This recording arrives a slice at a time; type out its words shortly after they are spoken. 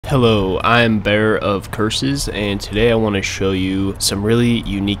Hello, I'm Bearer of Curses, and today I want to show you some really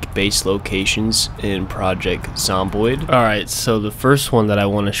unique base locations in Project Zomboid. Alright, so the first one that I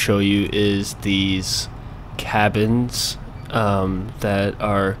want to show you is these cabins that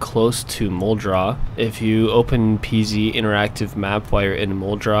are close to Muldraw. If you open PZ interactive map while you're in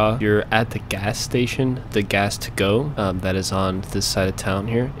Muldraw, you're at the gas station, the gas to go, that is on this side of town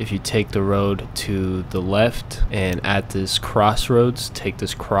here. If you take the road to the left and at this crossroads, take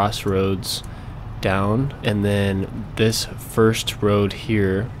this crossroads down, and then this first road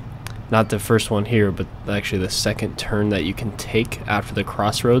here, not the first one here, but actually the second turn that you can take after the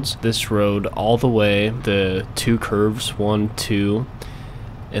crossroads. This road all the way, the two curves, 1, 2,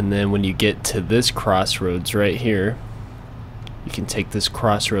 and then when you get to this crossroads right here, you can take this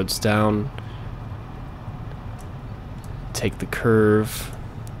crossroads down, take the curve,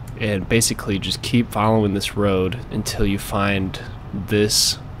 and basically just keep following this road until you find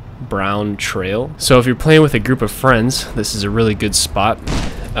this brown trail. So if you're playing with a group of friends, this is a really good spot.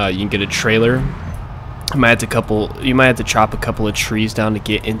 You can get a trailer. You might have to chop a couple of trees down to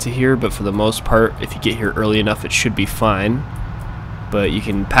get into here, but for the most part, if you get here early enough, it should be fine. But you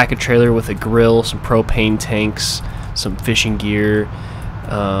can pack a trailer with a grill, some propane tanks, some fishing gear,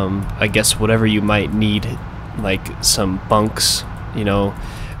 I guess whatever you might need, like some bunks. You know,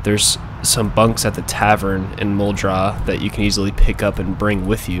 there's some bunks at the tavern in Muldraw that you can easily pick up and bring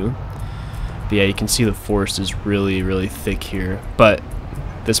with you. But yeah, you can see the forest is really thick here, but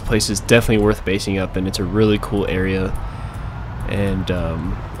this place is definitely worth basing up, and it's a really cool area, and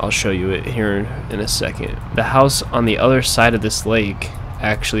I'll show you it here in a second. The house on the other side of this lake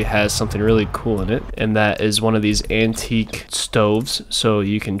actually has something really cool in it, and that is one of these antique stoves, so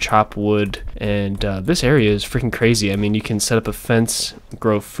you can chop wood, and this area is freaking crazy. I mean, you can set up a fence,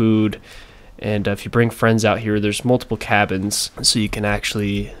 grow food, and if you bring friends out here, there's multiple cabins, so you can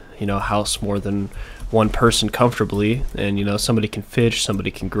actually, you know, house more than one person comfortably, and you know, somebody can fish, somebody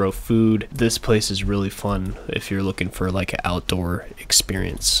can grow food. This place is really fun if you're looking for like an outdoor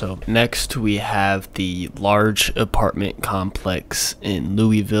experience. So next we have the large apartment complex in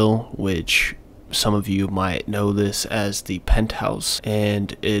Louisville, which some of you might know this as the Penthouse,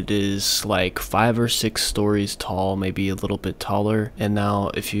 and it is like 5 or 6 stories tall, maybe a little bit taller. And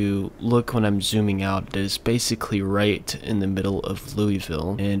now if you look when I'm zooming out, it is basically right in the middle of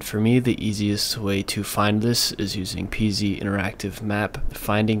Louisville, and for me the easiest way to find this is using PZ interactive map,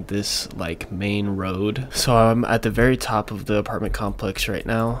 finding this like main road. So I'm at the very top of the apartment complex right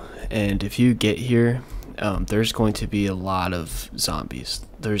now, and if you get here, there's going to be a lot of zombies.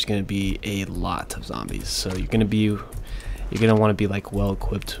 There's going to be a lot of zombies. So you're going to want to be like well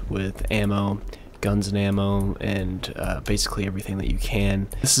equipped with ammo, guns and ammo, and basically everything that you can.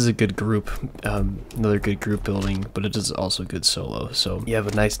 This is a good group, another good group building, but it is also good solo. So you have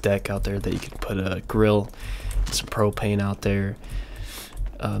a nice deck out there that you can put a grill, some propane out there.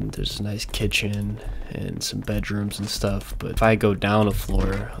 There's a nice kitchen and some bedrooms and stuff. But if I go down a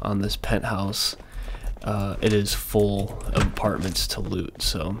floor on this penthouse, it is full of apartments to loot.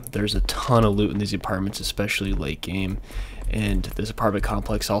 So there's a ton of loot in these apartments, especially late game. And this apartment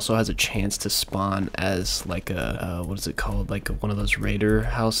complex also has a chance to spawn as like a what is it called, like one of those raider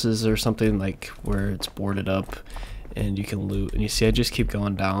houses or something, like where it's boarded up and you can loot. And you see I just keep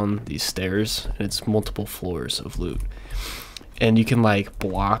going down these stairs, and it's multiple floors of loot, and you can like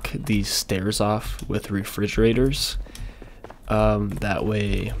block these stairs off with refrigerators. That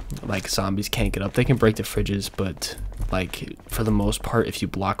way like zombies can't get up. They can break the fridges, but like for the most part, if you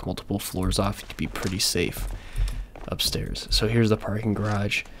block multiple floors off, you can be pretty safe upstairs. So here's the parking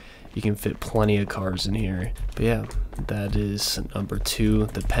garage. You can fit plenty of cars in here. But yeah, that is number 2,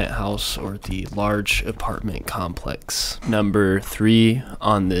 the penthouse, or the large apartment complex. Number 3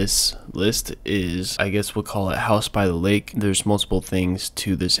 on this list is, I guess we'll call it House by the Lake. There's multiple things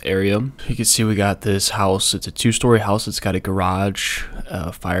to this area. You can see we got this house. It's a 2-story house. It's got a garage,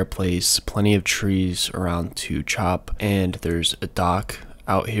 a fireplace, plenty of trees around to chop, and there's a dock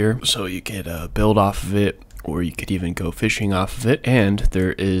out here, so you could build off of it, or you could even go fishing off of it. And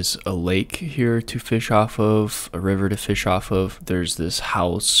there is a lake here to fish off of, a river to fish off of. There's this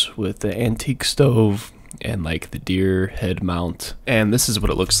house with the antique stove and like the deer head mount, and this is what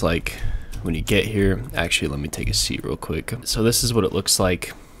it looks like when you get here. Actually, let me take a seat real quick. So this is what it looks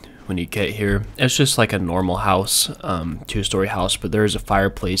like when you get here. It's just like a normal house, 2-story house, but there's a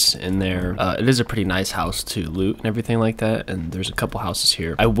fireplace in there. It is a pretty nice house to loot and everything like that, and there's a couple houses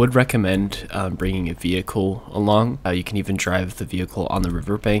here. I would recommend bringing a vehicle along. You can even drive the vehicle on the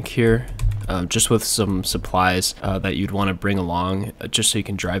riverbank here, just with some supplies that you'd want to bring along, just so you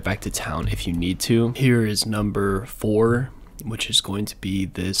can drive back to town if you need to. Here is number 4 which is going to be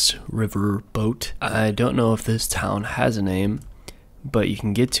this river boat. I don't know if this town has a name, but you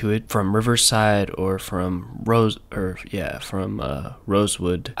can get to it from Riverside or from Rosewood.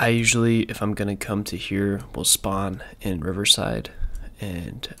 I usually, if I'm gonna come to here, will spawn in Riverside,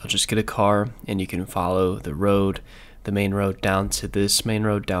 and I'll just get a car, and you can follow the road, the main road, down to this main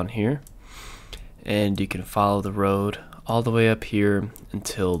road down here, and you can follow the road all the way up here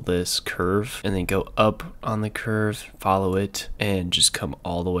until this curve, and then go up on the curve, follow it, and just come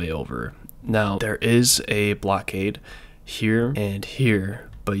all the way over. Now there is a blockade here and here,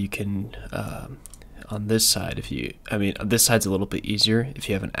 but you can on this side, this side's a little bit easier. If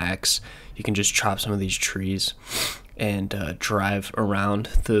you have an axe, you can just chop some of these trees and drive around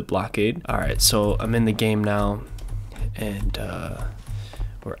the blockade. Alright, so I'm in the game now, and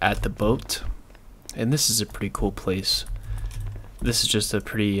we're at the boat, and this is a pretty cool place. This is just a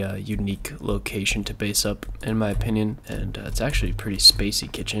pretty unique location to base up, in my opinion, and it's actually a pretty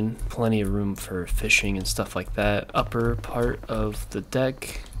spacey kitchen. Plenty of room for fishing and stuff like that. Upper part of the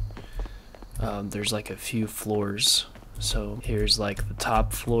deck, there's like a few floors. So here's like the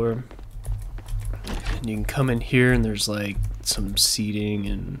top floor, and you can come in here, and there's like some seating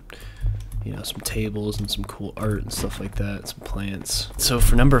and some tables and some cool art and stuff like that, some plants. So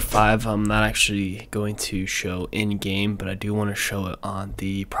for number 5, I'm not actually going to show in game, but I do want to show it on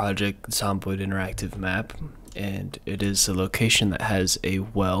the Project Zomboid interactive map, and it is a location that has a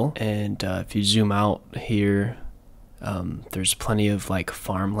well. And if you zoom out here, there's plenty of like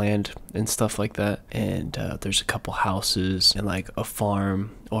farmland and stuff like that, and there's a couple houses and like a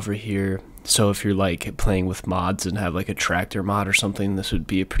farm over here. So if you're like playing with mods and have like a tractor mod or something, this would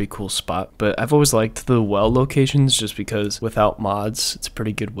be a pretty cool spot. But I've always liked the well locations just because without mods, it's a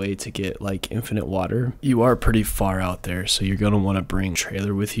pretty good way to get like infinite water. You are pretty far out there, so you're gonna want to bring a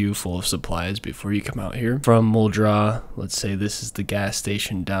trailer with you full of supplies before you come out here. From Muldra, let's say this is the gas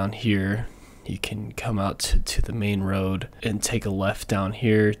station down here. You can come out to the main road and take a left down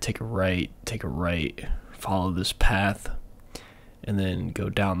here, take a right, follow this path, and then go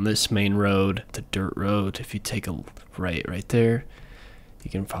down this main road, the dirt road. If you take a right there, you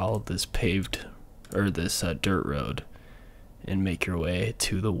can follow this paved, or this dirt road, and make your way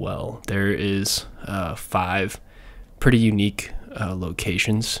to the well. There is 5 pretty unique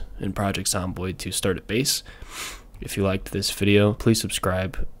locations in Project Zomboid to start at base. If you liked this video, please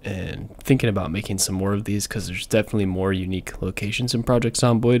subscribe, and thinking about making some more of these because there's definitely more unique locations in Project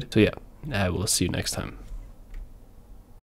Zomboid. So yeah, I will see you next time.